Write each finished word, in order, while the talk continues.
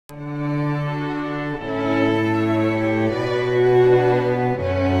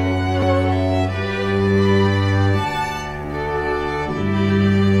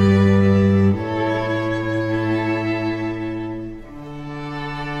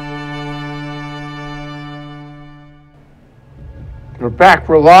We're back.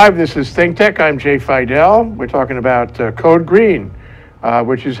 We're live. This is ThinkTech. I'm Jay Fidel. We're talking about Code Green,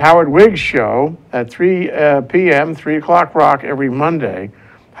 which is Howard Wigg's show at 3 p.m., 3 o'clock rock every Monday.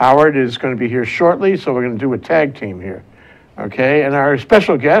 Howard is going to be here shortly, so we're going to do a tag team here. Okay, and our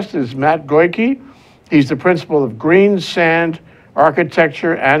special guest is Matt Goyke. He's the principal of Green Sand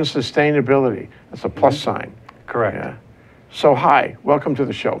Architecture and Sustainability. That's a plus sign. Correct. Yeah. So hi, welcome to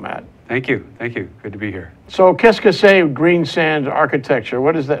the show, Matt. Thank you. Thank you. Good to be here. So, qu'est-ce que c'est green sand architecture?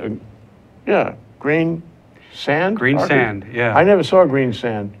 What is that? Yeah, green sand? Green sand, yeah. I never saw green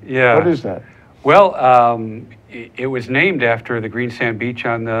sand. Yeah. What is that? Well, it was named after the green sand beach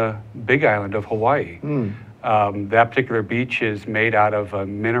on the Big Island of Hawaii. That particular beach is made out of a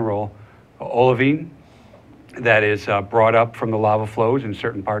mineral, olivine, that is brought up from the lava flows in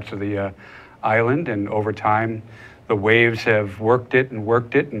certain parts of the island, and over time, the waves have worked it,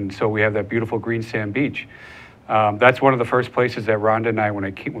 and so we have that beautiful green sand beach. That's one of the first places that Rhonda and I,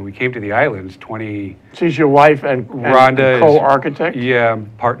 when we came to the islands, She's your wife and Rhonda co-architect? Yeah,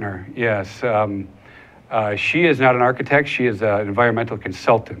 partner, yes. She is not an architect, she is an environmental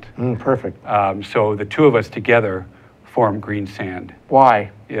consultant. Perfect. So the two of us together form Green Sand.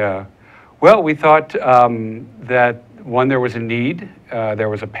 Why? Yeah. Well, we thought that, one, there was a need, there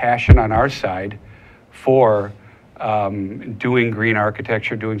was a passion on our side for doing green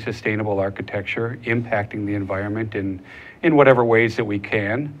architecture, doing sustainable architecture, impacting the environment in whatever ways that we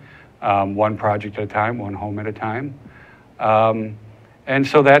can, one project at a time, one home at a time. And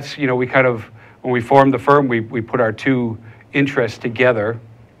so that's, we kind of, when we formed the firm, we put our two interests together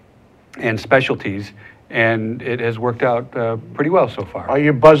and specialties, and it has worked out pretty well so far. Are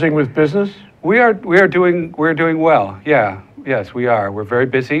you buzzing with business? We're doing well. Yeah, yes, we are. We're very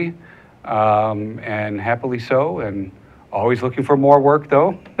busy. And happily so, and always looking for more work,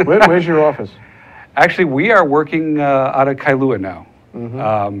 though. Where's your office? Actually, we are working out of Kailua now.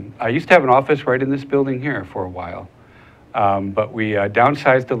 I used to have an office right in this building here for a while, but we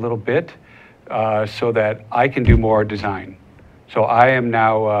downsized a little bit so that I can do more design. So I am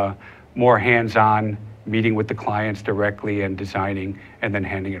now more hands-on, meeting with the clients directly and designing, and then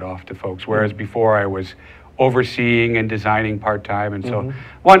handing it off to folks, whereas before I was overseeing and designing part-time, and so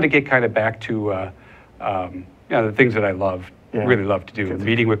wanted to get kind of back to the things that I really love to do,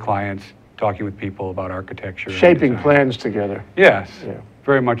 meeting with clients, talking with people about architecture. Shaping plans together. Yes,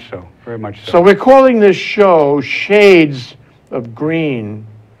 very much so, very much so. So we're calling this show Shades of Green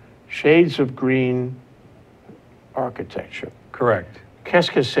Architecture. Correct.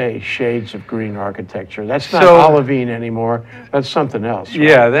 Qu'est-ce que c'est Shades of Green Architecture? That's not olivine anymore. That's something else. Right?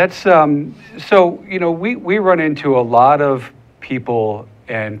 Yeah, that's, so, we run into a lot of people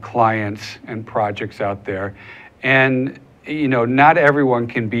and clients and projects out there, and, not everyone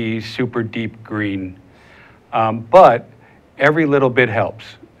can be super deep green, but every little bit helps.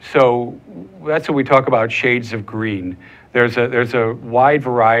 So that's what we talk about, shades of green. There's a wide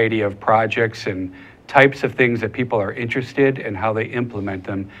variety of projects and types of things that people are interested in, how they implement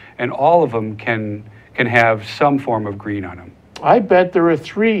them, and all of them can have some form of green on them. I bet there are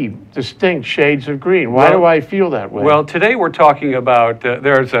 3 distinct shades of green. Why do I feel that way? Well, today we're talking about,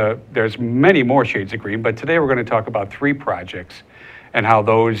 there's many more shades of green, but today we're going to talk about 3 projects and how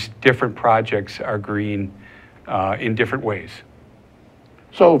those different projects are green in different ways.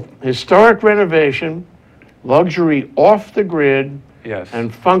 So historic renovation, luxury off the grid, yes,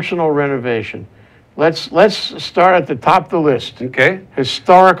 and functional renovation. Let's start at the top of the list. Okay.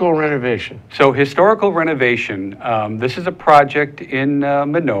 Historical renovation. So historical renovation, this is a project in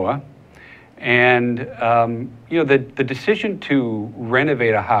Manoa, and the decision to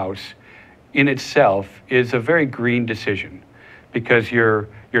renovate a house in itself is a very green decision, because you're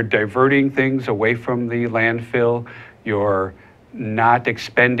diverting things away from the landfill, you're not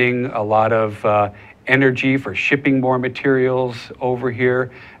expending a lot of energy for shipping more materials over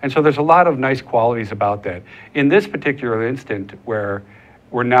here. And so there's a lot of nice qualities about that. In this particular instant, where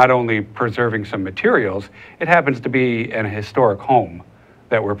we're not only preserving some materials, it happens to be an historic home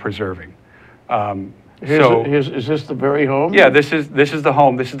that we're preserving. Is this the very home? Yeah, this is the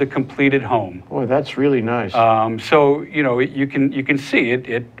home. This is the completed home. Boy, that's really nice. So you can see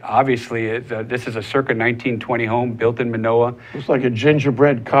it. Obviously, this is a circa 1920 home built in Manoa. Looks like a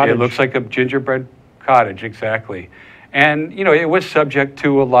gingerbread cottage. It looks like a gingerbread cottage, exactly. And it was subject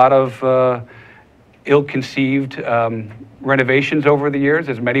to a lot of ill-conceived renovations over the years,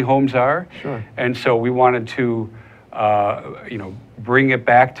 as many homes are. Sure. And so we wanted to bring it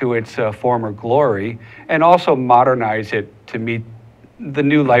back to its former glory, and also modernize it to meet the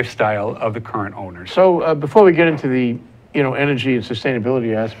new lifestyle of the current owners. So before we get into the energy and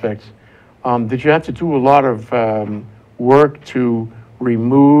sustainability aspects, did you have to do a lot of work to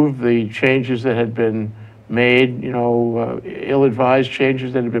remove the changes that had been made, ill-advised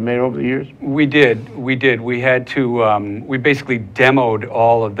changes that had been made over the years? We did. We had to, we basically demoed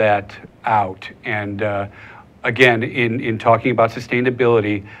all of that out. And again, in talking about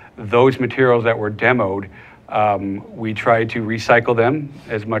sustainability, those materials that were demoed, we tried to recycle them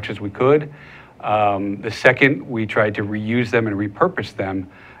as much as we could. The second, we tried to reuse them and repurpose them,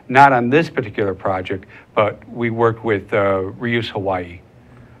 not on this particular project, but we worked with Reuse Hawaii.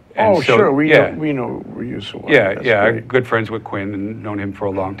 And oh, so, sure, we yeah. know Reuse Hawaii. Yeah, That's yeah, great. good friends with Quinn and known him for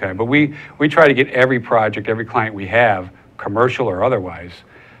a long time. But we try to get every project, every client we have, commercial or otherwise,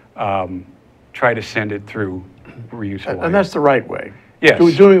 try to send it through Reuse Hawaii. And that's the right way. Yes.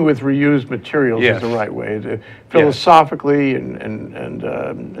 Doing it with reused materials Yes. is the right way, philosophically and in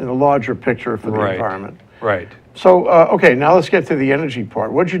a larger picture for the Right. environment. Right. So, okay, now let's get to the energy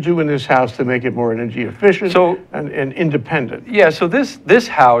part. What'd you do in this house to make it more energy efficient and independent? Yeah, so this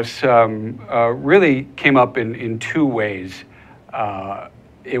house really came up in two ways.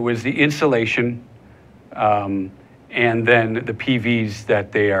 It was the insulation and then the PVs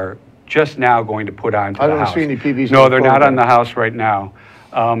that they are just now going to put onto the house. I don't see any PVs. No, they're not on the house right now.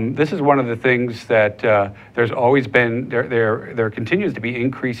 This is one of the things that there's always been, there continues to be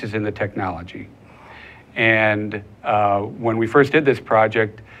increases in the technology. And when we first did this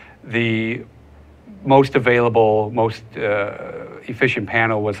project, the most available, most efficient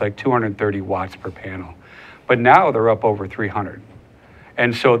panel was like 230 watts per panel. But now they're up over 300.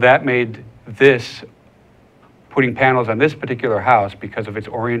 And so that made this, putting panels on this particular house, because of its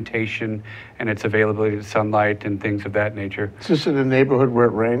orientation and its availability to sunlight and things of that nature. Is this in a neighborhood where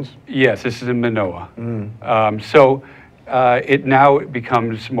it rains? Yes, this is in Manoa. So it now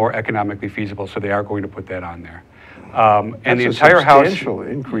becomes more economically feasible, so they are going to put that on there. And the entire house... That's a substantial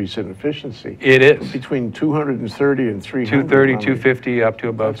increase in efficiency. It is. Between 230 and 300. 230, 250, up to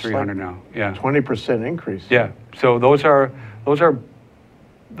about 300 now. Yeah. 20% increase. Yeah. So those are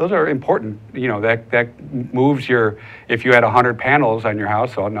important. You know, that moves your, if you had 100 panels on your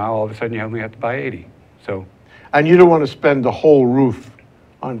house, so now all of a sudden you only have to buy 80. So. And you don't want to spend the whole roof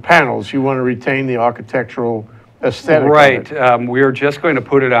on panels. You want to retain the architectural aesthetic. Right. We're just going to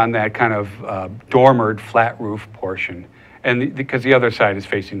put it on that kind of dormered flat roof portion, and because the other side is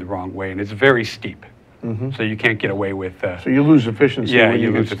facing the wrong way, and it's very steep. So you can't get away with. So you lose efficiency. Yeah, when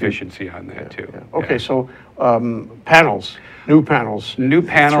you lose get steep. efficiency on that too. Yeah. Okay, so panels, new panels. New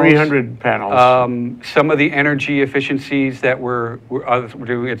panels. 300 panels. Some of the energy efficiencies that we're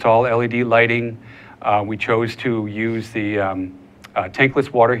doing, it's all LED lighting. We chose to use the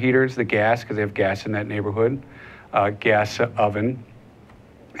tankless water heaters, the gas, because they have gas in that neighborhood. Gas oven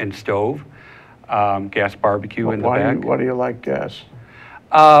and stove, gas barbecue in the back. Why do you like gas?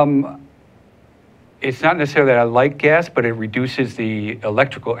 It's not necessarily that I like gas, but it reduces the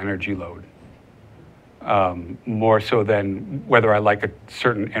electrical energy load more so than whether I like a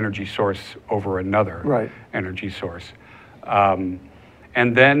certain energy source over another energy source.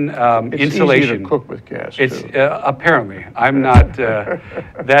 And then it's insulation. It's easy to cook with gas, It's too. Apparently. I'm not,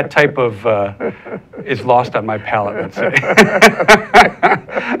 that type of, is lost on my palate, let's say.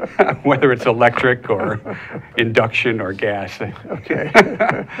 Whether it's electric or induction or gas. Okay.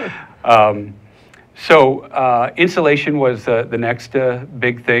 So insulation was the next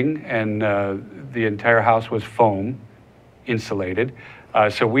big thing, and the entire house was foam insulated.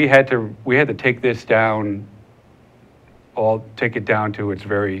 So we had to take this down, take it down to its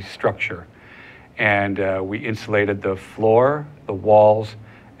very structure. And we insulated the floor, the walls,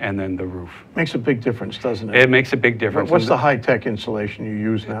 and then the roof. Makes a big difference, doesn't it? It makes a big difference. What's the high-tech insulation you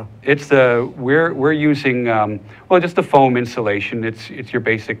use now? It's we're using, well, just the foam insulation. It's your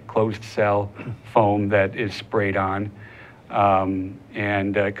basic closed cell foam that is sprayed on.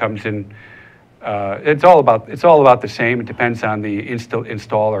 And it comes in, it's all about the same. It depends on the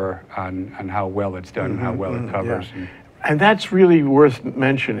installer on how well it's done and how well it covers. Yeah. And that's really worth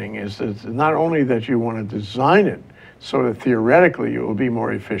mentioning, is that not only that you want to design it so that theoretically you will be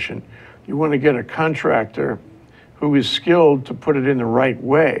more efficient, you want to get a contractor who is skilled to put it in the right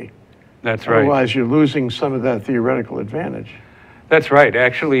way. That's right. Otherwise you're losing some of that theoretical advantage. That's right.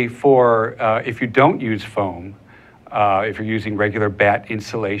 Actually, if you don't use foam, if you're using regular batt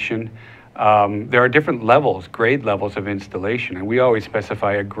insulation, there are different levels, grade levels of installation, and we always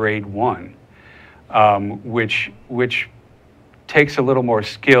specify a grade 1. Which takes a little more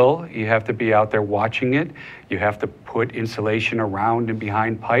skill. You have to be out there watching it. You have to put insulation around and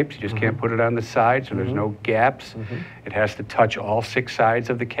behind pipes. You just can't put it on the side, so there's no gaps. It has to touch all 6 sides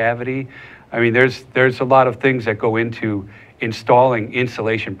of the cavity. I mean, there's a lot of things that go into installing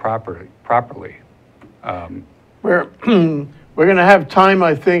insulation properly. We're we're going to have time,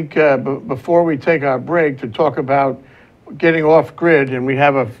 I think, before we take our break, to talk about getting off grid, and we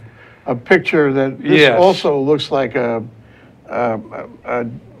have a picture that this Yes. also looks like a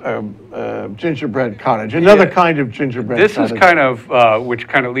gingerbread cottage, another Yeah. kind of gingerbread This cottage. is kind of, which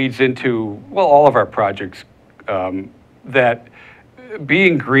kind of leads into, well, all of our projects, that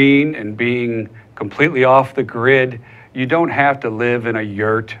being green and being completely off the grid, you don't have to live in a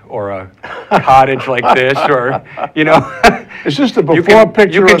yurt or a cottage like this, or, you know. It's just a You before can,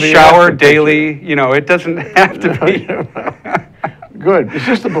 picture you can or the shower after picture. daily, you know, it doesn't have to be. Good. It's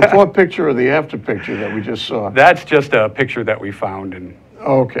just the before picture or the after picture that we just saw. That's just a picture that we found and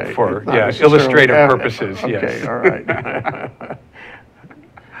Okay. for, It's not yeah, necessarily illustrative after. purposes, Okay, yes. all right.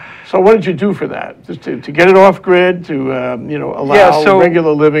 So what did you do for that? Just to get it off grid, to you know, allow Yeah, so-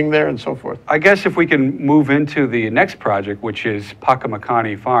 regular living there and so forth? I guess if we can move into the next project, which is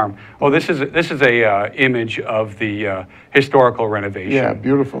Pakamakani Farm. Oh, this is a image of the historical renovation. Yeah,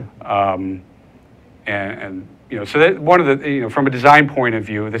 beautiful. And you know, so that one of the, you know, from a design point of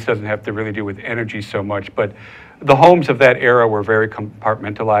view, this doesn't have to really do with energy so much, but the homes of that era were very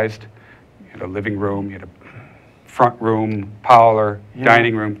compartmentalized. You had a living room, you had a front room, parlor,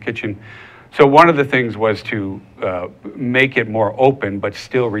 dining room, kitchen. So one of the things was to make it more open, but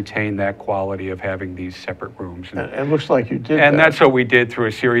still retain that quality of having these separate rooms. And it looks like you did And that. that's what we did through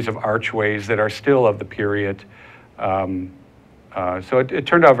a series of archways that are still of the period. So it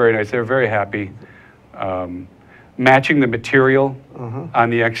turned out very nice. They were very happy. Matching the material on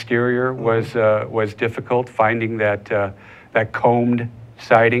the exterior was difficult. Finding that combed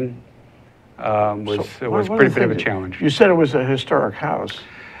siding was pretty bit of a challenge. You said it was a historic house.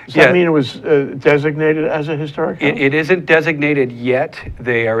 Does Yeah. that mean it was designated as a historic house? It isn't designated yet.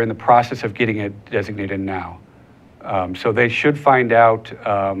 They are in the process of getting it designated now. So they should find out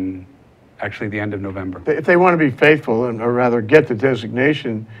actually the end of November. If they want to be faithful, or rather get the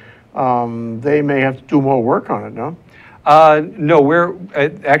designation, they may have to do more work on it, no? No,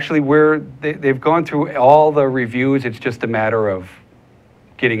 they've gone through all the reviews. It's just a matter of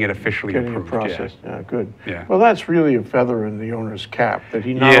getting it officially Getting it approved. yeah. processed, yeah, good. Yeah. Well, that's really a feather in the owner's cap, that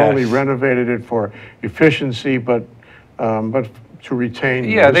he not only Yes. renovated it for efficiency, but to retain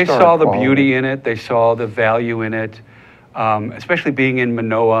Yeah, they historic saw the quality. beauty in it. They saw the value in it, especially being in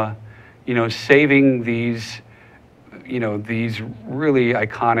Manoa. You know, saving these, you know, these really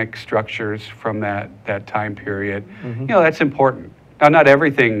iconic structures from that time period. You know, that's important. Now, not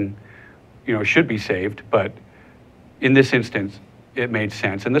everything, you know, should be saved, but in this instance, it made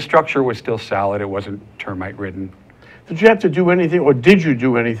sense. And the structure was still solid. It wasn't termite ridden. Did you have to do anything, or did you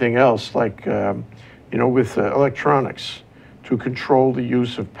do anything else, like, you know, with electronics, to control the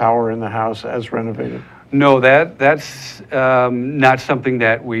use of power in the house as renovated? No, that's not something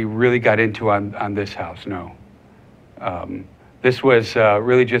that we really got into on this house, no. This was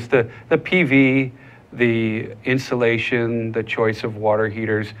really just the PV, the insulation, the choice of water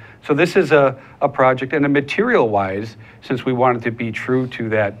heaters. So this is a project, and material-wise, since we wanted to be true to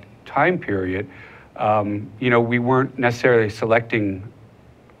that time period, you know, we weren't necessarily selecting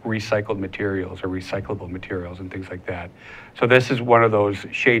recycled materials or recyclable materials and things like that. So this is one of those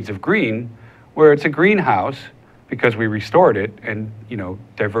shades of green, where it's a greenhouse because we restored it and, you know,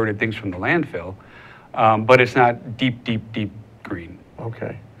 diverted things from the landfill, but it's not deep, deep, deep green.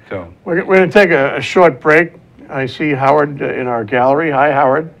 Okay. So We're going to take a short break. I see Howard in our gallery. Hi,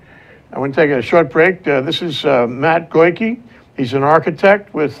 Howard. I want to take a short break. This is Matt Goyke. He's an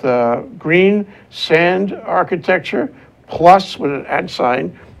architect with green sand architecture, plus, with an @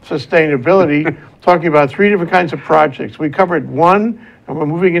 sign, sustainability, talking about 3 different kinds of projects. We covered one, and we're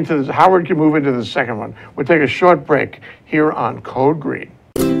moving into this. Howard can move into the second one. We'll take a short break here on Code Green.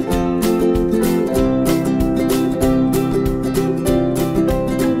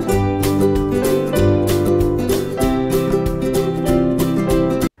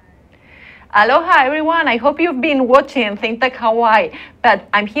 Aloha everyone, I hope you've been watching ThinkTech Hawaii, but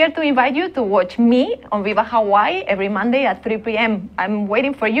I'm here to invite you to watch me on Viva Hawaii every Monday at 3 p.m. I'm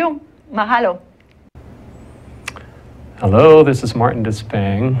waiting for you. Mahalo. Hello, this is Martin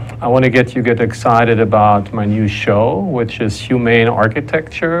Despang. I want to get excited about my new show, which is Humane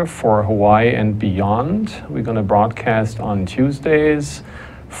Architecture for Hawaii and Beyond. We're going to broadcast on Tuesdays,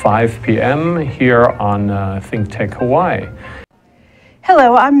 5 p.m. here on ThinkTech Hawaii.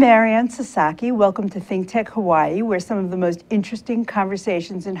 Hello, I'm Marianne Sasaki. Welcome to ThinkTech Hawaii, where some of the most interesting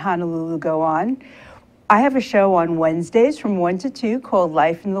conversations in Honolulu go on. I have a show on Wednesdays from 1 to 2 called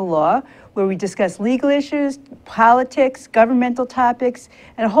Life in the Law, where we discuss legal issues, politics, governmental topics,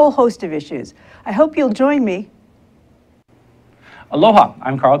 and a whole host of issues. I hope you'll join me. Aloha,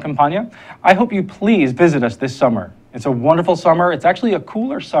 I'm Carl Campagna. I hope you please visit us this summer. It's a wonderful summer. It's actually a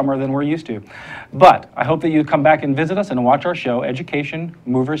cooler summer than we're used to. But I hope that you come back and visit us and watch our show, Education,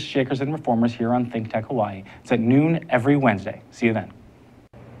 Movers, Shakers, and Reformers, here on ThinkTech Hawaii. It's at noon every Wednesday. See you then.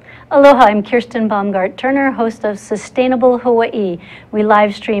 Aloha, I'm Kirsten Baumgart-Turner, host of Sustainable Hawaii. We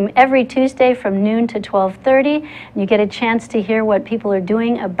live stream every Tuesday from noon to 12:30, and you get a chance to hear what people are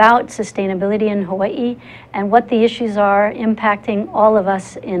doing about sustainability in Hawaii and what the issues are impacting all of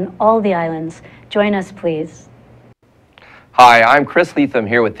us in all the islands. Join us, please. Hi, I'm Chris Leatham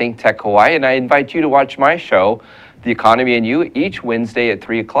here with ThinkTech Hawaii, and I invite you to watch my show, The Economy and You, each Wednesday at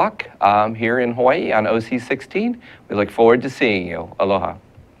 3 o'clock here in Hawaii on OC 16. We look forward to seeing you. Aloha.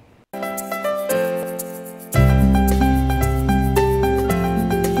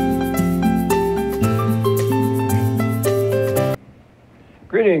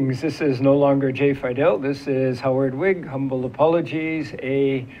 Greetings, this is no longer Jay Fidel, this is Howard Wigg. Humble apologies,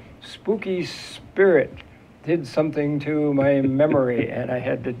 a spooky spirit did something to my memory and I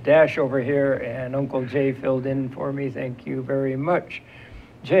had to dash over here and Uncle Jay filled in for me. Thank you very much,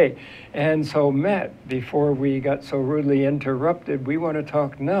 Jay. And so Matt, before we got so rudely interrupted, we want to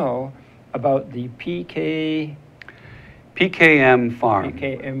talk now about the PKM farm.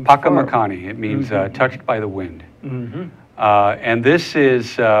 PKM Pakamakani. It means touched by the wind. And this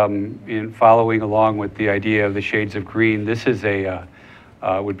is, in following along with the idea of the shades of green, this is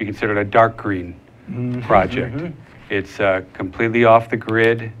would be considered a dark green project. It's completely off the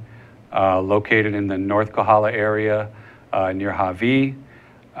grid, located in the North Kohala area near Hawi.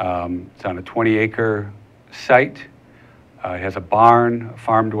 It's on a 20-acre site. It has a barn, a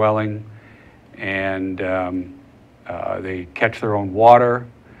farm dwelling, and they catch their own water,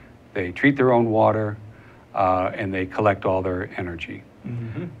 they treat their own water, and they collect all their energy.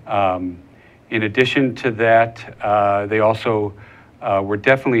 In addition to that, they also were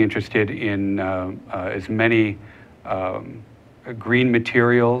definitely interested in as many green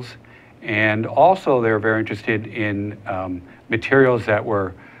materials, and also they're very interested in materials that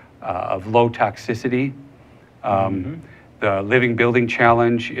were of low toxicity. The Living Building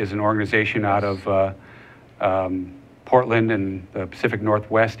Challenge is an organization out of Portland and the Pacific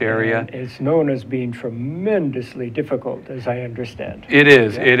Northwest area. And it's known as being tremendously difficult, as I understand. It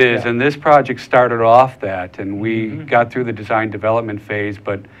is, and this project started off that, and we got through the design development phase,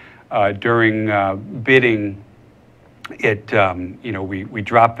 but during bidding, it, you know, we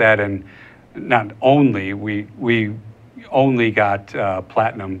dropped that, and not only, we only got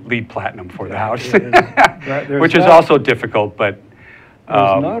lead platinum for the house, which is also difficult, but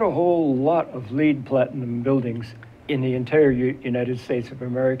there's not a whole lot of lead platinum buildings in the entire United States of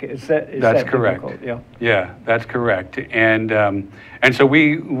America. Is that correct? Difficult? Yeah, that's correct. And so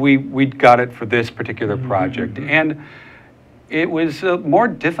we got it for this particular project, and it was more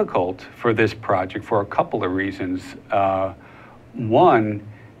difficult for this project for a couple of reasons. One,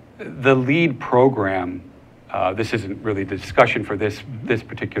 the lead program. This isn't really the discussion for this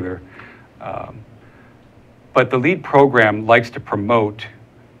particular, but the lead program likes to promote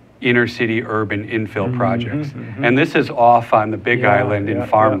inner city urban infill projects. And this is off on the Big Island in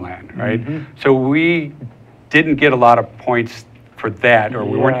farmland, right? So we didn't get a lot of points for that, or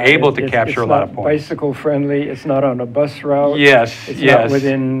we weren't able to capture a lot of points. Bicycle friendly, it's not on a bus route. It's not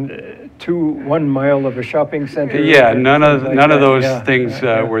within 1 mile of a shopping center. None of those things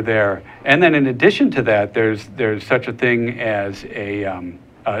were there. And then in addition to that, there's such a thing as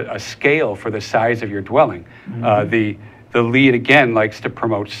a scale for the size of your dwelling. The lead, again, likes to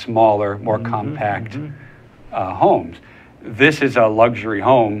promote smaller, more compact homes. This is a luxury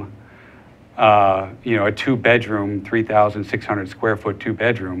home, you know, a 2-bedroom, 3,600 square foot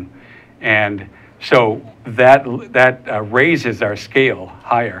 2-bedroom. And so that raises our scale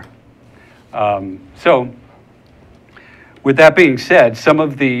higher. So with that being said, some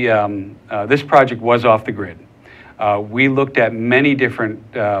of the, this project was off the grid. We looked at many different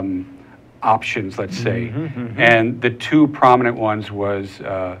options, let's say, and the two prominent ones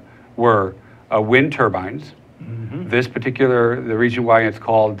were wind turbines. This particular, the reason why it's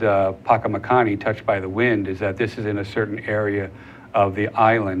called Pakamakani, touched by the wind, is that this is in a certain area of the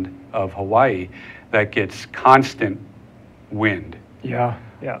island of Hawaii that gets constant wind.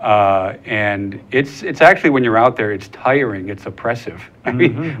 And it's actually, when you're out there, it's tiring, it's oppressive. I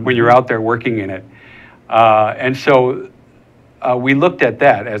mean, when you're out there working in it. And so we looked at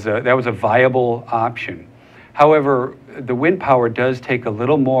that as that was a viable option. However, the wind power does take a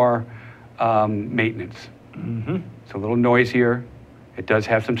little more maintenance. It's a little noisier. It does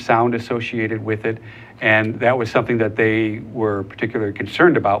have some sound associated with it. And that was something that they were particularly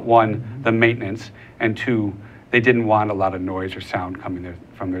concerned about. One, the maintenance, and two, they didn't want a lot of noise or sound coming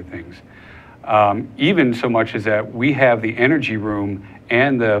from their things. Even so much as that we have the energy room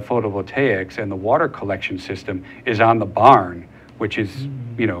and the photovoltaics and the water collection system is on the barn, which is,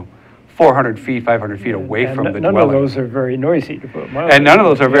 400 feet, 500 feet away from the dwelling. None of those are very noisy to put mildly. And none of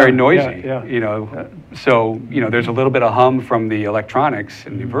those are very noisy, yeah. So, there's a little bit of hum from the electronics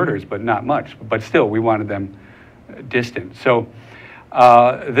and the inverters, but not much. But still, we wanted them distant. So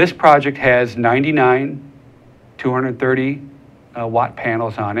this project has 99 230 watt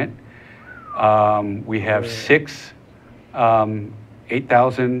panels on it. We have 6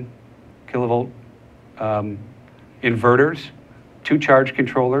 8,000 kilovolt inverters, 2 charge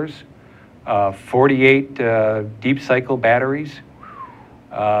controllers, 48 deep cycle batteries.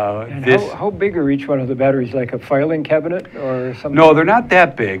 And how big are each one of the batteries? Like a filing cabinet or something? No, they're not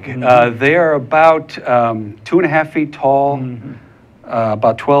that big. They are about 2.5 feet tall,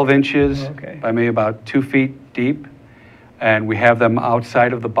 about 12 inches by maybe about 2 feet deep. And we have them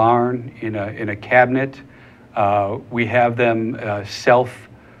outside of the barn in a cabinet. We have them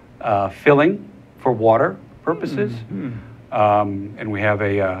self-filling for water purposes. And we have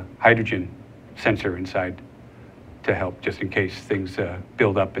a hydrogen sensor inside to help just in case things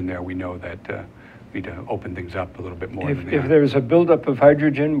build up in there. We know that we need to open things up a little bit more. If there's a buildup of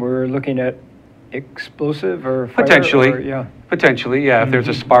hydrogen, we're looking at explosive or fire? Potentially, potentially, yeah. If there's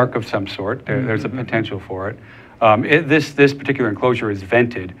a spark of some sort, there's a potential for it. This particular enclosure is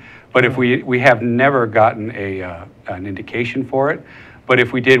vented, but if we have never gotten an indication for it. But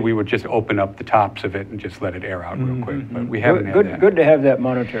if we did, we would just open up the tops of it and just let it air out real quick. But we haven't had that. Good to have that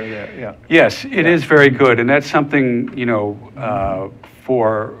monitor there, yeah. Yes, it is very good, and that's something,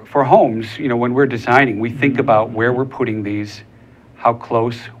 for homes, when we're designing, we think about where we're putting these, how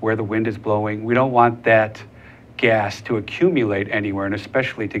close, where the wind is blowing. We don't want that gas to accumulate anywhere, and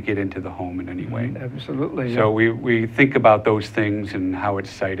especially to get into the home in any way. Absolutely. So we think about those things and how it's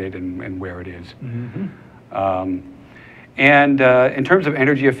sited and where it is. And in terms of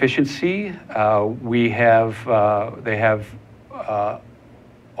energy efficiency, they have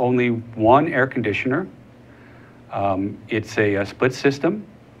only one air conditioner. It's a split system.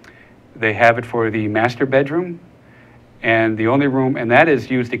 They have it for the master bedroom, and the only room, and that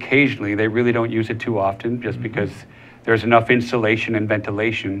is used occasionally. They really don't use it too often, just because there's enough insulation and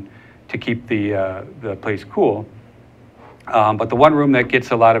ventilation to keep the place cool. But the one room that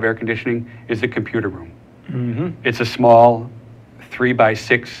gets a lot of air conditioning is the computer room. It's a small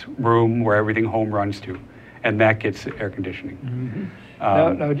 3x6 room where everything home runs to, and that gets air conditioning.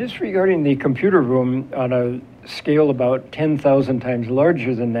 Now, just regarding the computer room, on a scale about 10,000 times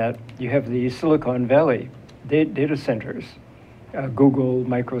larger than that, you have the Silicon Valley data centers, Google,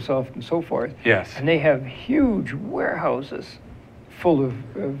 Microsoft, and so forth. Yes. And they have huge warehouses full of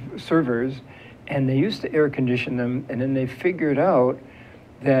servers, and they used to air condition them, and then they figured out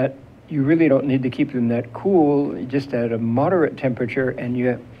that you really don't need to keep them that cool, just at a moderate temperature, and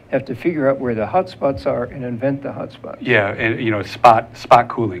you have to figure out where the hot spots are and invent the hot spots. Yeah, and spot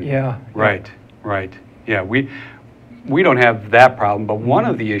cooling. Yeah. Right. Yeah, we don't have that problem, but one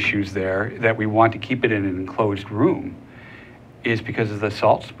of the issues there that we want to keep it in an enclosed room is because of the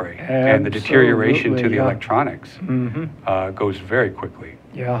salt spray and the deterioration to the electronics goes very quickly.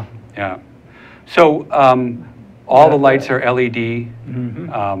 Yeah. So all the lights are LED,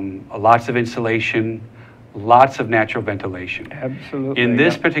 lots of insulation, lots of natural ventilation. Absolutely. In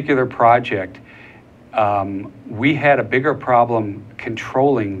this particular project, we had a bigger problem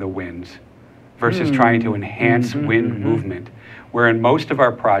controlling the winds versus trying to enhance wind movement. Where in most of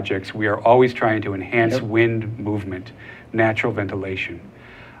our projects, we are always trying to enhance wind movement, natural ventilation.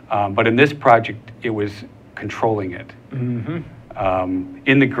 But in this project, it was controlling it.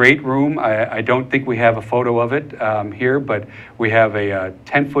 In the great room, I don't think we have a photo of it here, but we have a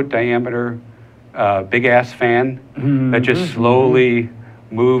 10-foot diameter big-ass fan that just slowly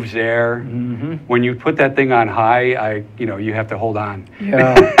moves air. When you put that thing on high, you have to hold on.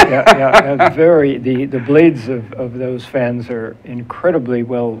 The blades of those fans are incredibly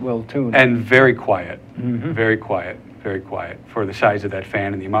well tuned. And very quiet, very quiet for the size of that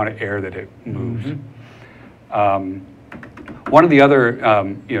fan and the amount of air that it moves. One of the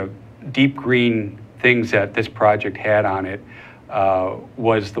other, deep green things that this project had on it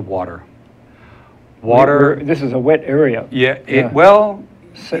was the water. This is a wet area.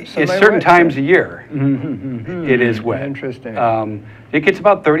 It's certain times a year. It is wet. Interesting. It gets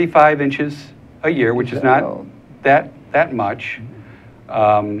about 35 inches a year, which is not that much,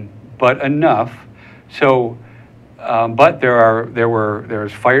 but enough. So, but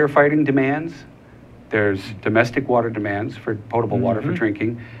there's firefighting demands. There's domestic water demands for potable water for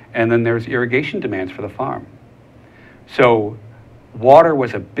drinking, and then there's irrigation demands for the farm. So water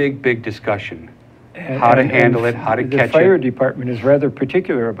was a big, big discussion. How to handle it, how to catch it. The fire department is rather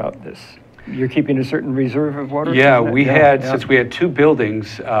particular about this. You're keeping a certain reserve of water? Yeah, we had, since we had 2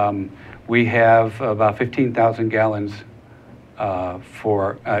 buildings, we have about 15,000 gallons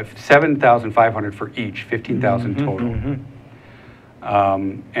for 7,500 for each, 15,000 total.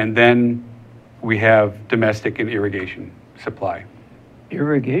 And then we have domestic and irrigation supply.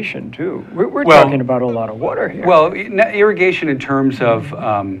 Irrigation too. We're Well, talking about a lot of water here. Well, irrigation in terms of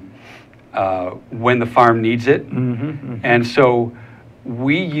when the farm needs it. And so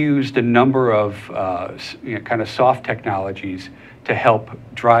we used a number of kind of soft technologies to help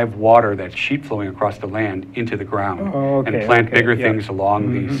drive water that's sheet flowing across the land into the ground and plant bigger things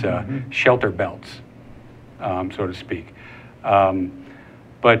along these shelter belts, so to speak.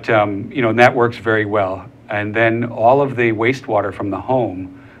 But you know, and that works very well. And then all of the wastewater from the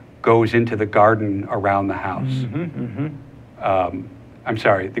home goes into the garden around the house. I'm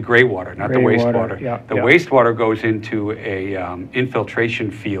sorry, the gray water, not the wastewater. The wastewater goes into a infiltration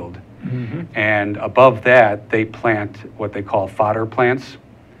field. And above that, they plant what they call fodder plants,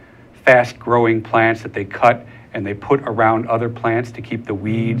 fast-growing plants that they cut and they put around other plants to keep the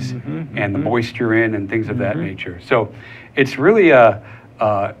weeds and the moisture in and things of that nature. So it's really a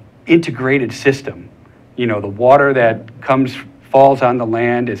integrated system. You know, the water that falls on the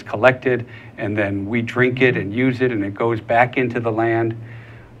land is collected, and then we drink it and use it, and it goes back into the land.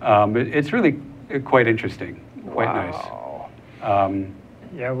 It's really quite interesting, quite nice.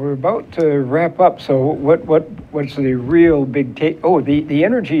 Yeah, we're about to wrap up. So what's the real big take? Oh, the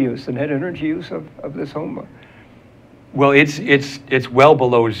energy use, the net energy use of this home. Well, it's well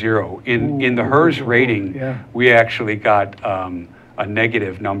below zero. In the HERS rating, we actually got a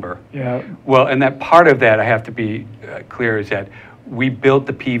negative number. Well, and that part of that, I have to be clear, is that we built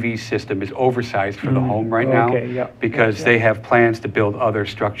the PV system is oversized for the home right now because they have plans to build other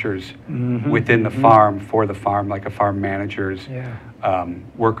structures within the farm, for the farm, like a farm manager's,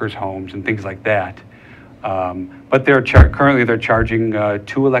 workers' homes and things like that. But currently they're charging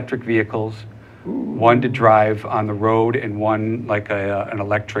 2 electric vehicles, one to drive on the road and one like an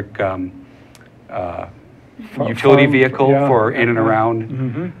electric utility vehicle for in and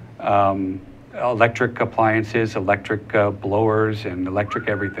around. Electric appliances, electric blowers, and electric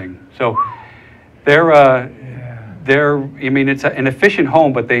everything. So they're I mean, it's an efficient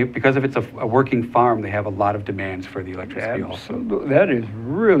home, but because of it's a working farm, they have a lot of demands for the electricity also. That is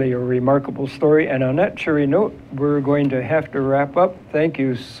really a remarkable story. And on that cheery note, we're going to have to wrap up. Thank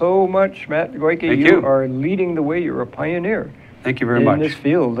you so much, Matt Goyke. Thank you. You are leading the way. You're a pioneer. Thank you very much. In this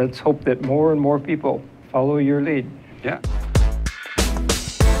field. Let's hope that more and more people follow your lead. Yeah.